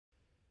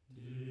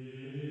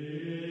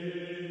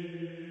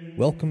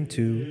Welcome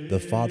to The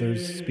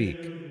Fathers Speak,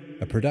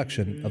 a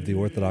production of the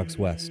Orthodox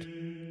West.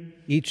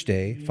 Each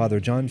day, Father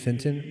John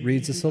Fenton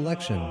reads a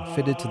selection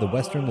fitted to the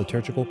Western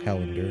liturgical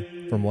calendar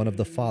from one of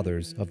the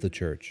Fathers of the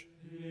Church.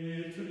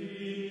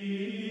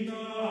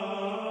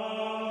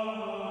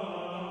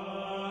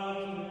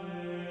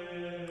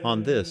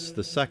 On this,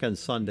 the second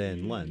Sunday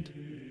in Lent,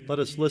 let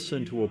us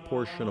listen to a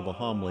portion of a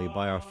homily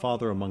by our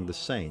Father among the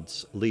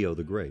Saints, Leo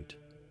the Great.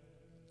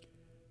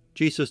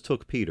 Jesus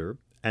took Peter,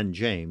 and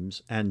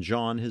James, and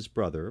John his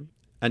brother,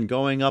 and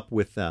going up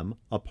with them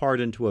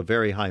apart into a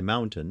very high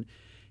mountain,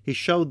 he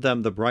showed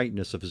them the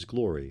brightness of his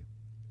glory.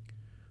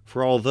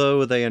 For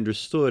although they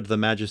understood the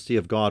majesty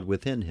of God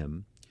within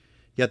him,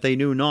 yet they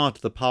knew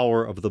not the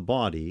power of the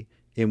body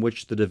in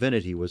which the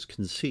divinity was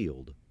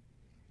concealed.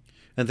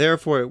 And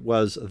therefore it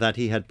was that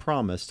he had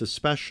promised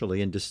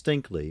especially and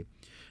distinctly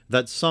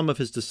that some of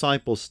his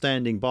disciples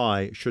standing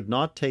by should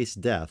not taste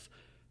death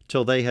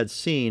till they had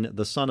seen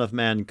the Son of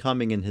Man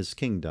coming in his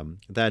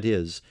kingdom, that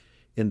is,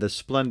 in the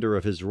splendor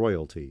of his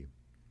royalty.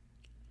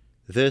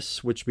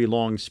 This, which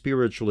belongs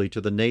spiritually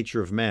to the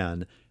nature of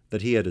man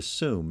that he had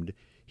assumed,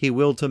 he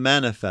willed to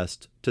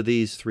manifest to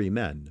these three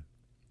men.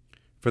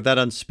 For that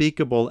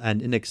unspeakable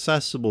and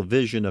inaccessible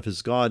vision of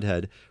his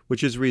Godhead,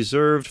 which is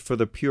reserved for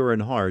the pure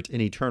in heart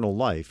in eternal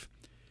life,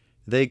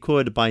 they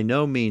could by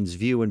no means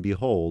view and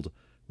behold,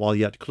 while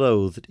yet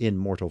clothed in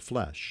mortal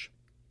flesh.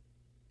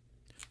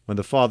 When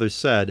the Father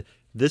said,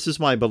 "This is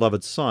my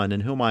beloved Son,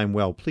 in whom I am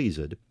well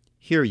pleased,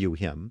 hear you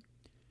him,"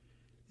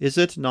 is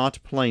it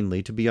not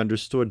plainly to be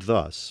understood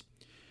thus,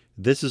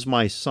 "This is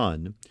my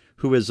Son,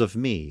 who is of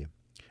me,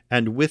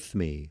 and with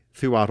me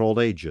throughout all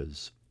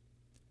ages"?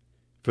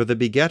 For the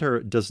begetter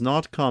does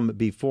not come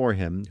before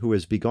him who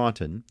is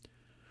begotten,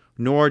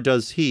 nor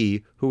does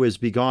he who is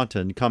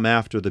begotten come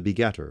after the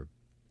begetter.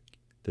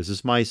 This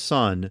is my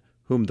Son,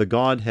 whom the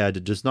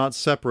Godhead does not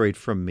separate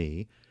from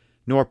me,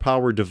 nor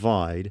power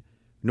divide,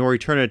 nor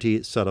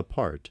eternity set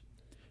apart.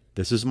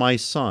 This is my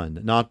Son,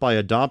 not by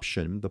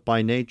adoption, but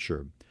by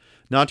nature,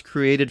 not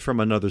created from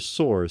another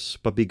source,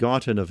 but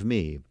begotten of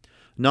me,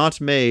 not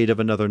made of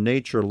another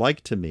nature like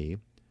to me,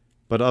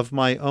 but of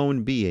my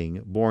own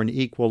being, born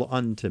equal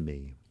unto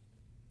me.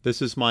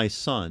 This is my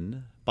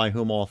Son, by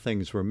whom all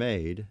things were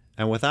made,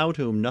 and without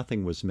whom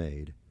nothing was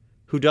made,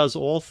 who does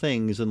all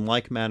things in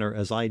like manner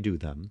as I do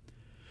them,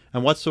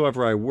 and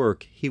whatsoever I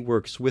work, he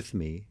works with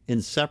me,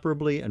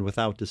 inseparably and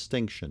without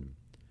distinction.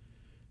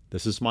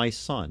 This is my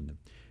Son.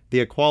 The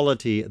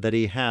equality that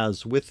he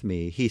has with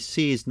me he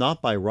seized not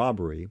by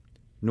robbery,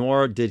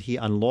 nor did he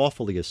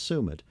unlawfully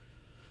assume it,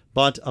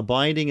 but,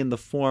 abiding in the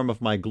form of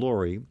my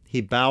glory,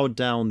 he bowed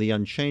down the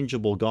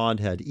unchangeable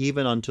Godhead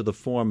even unto the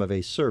form of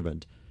a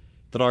servant,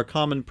 that our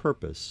common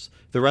purpose,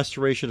 the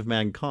restoration of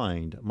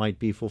mankind, might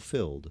be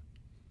fulfilled.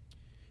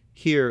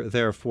 Hear,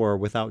 therefore,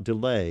 without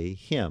delay,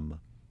 him,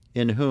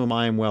 in whom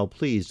I am well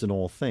pleased in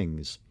all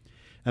things,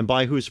 and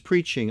by whose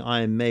preaching I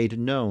am made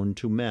known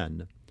to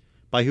men,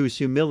 by whose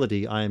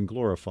humility I am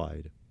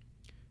glorified.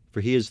 For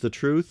he is the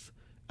truth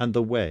and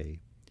the way.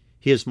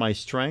 He is my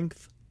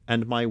strength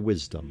and my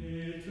wisdom.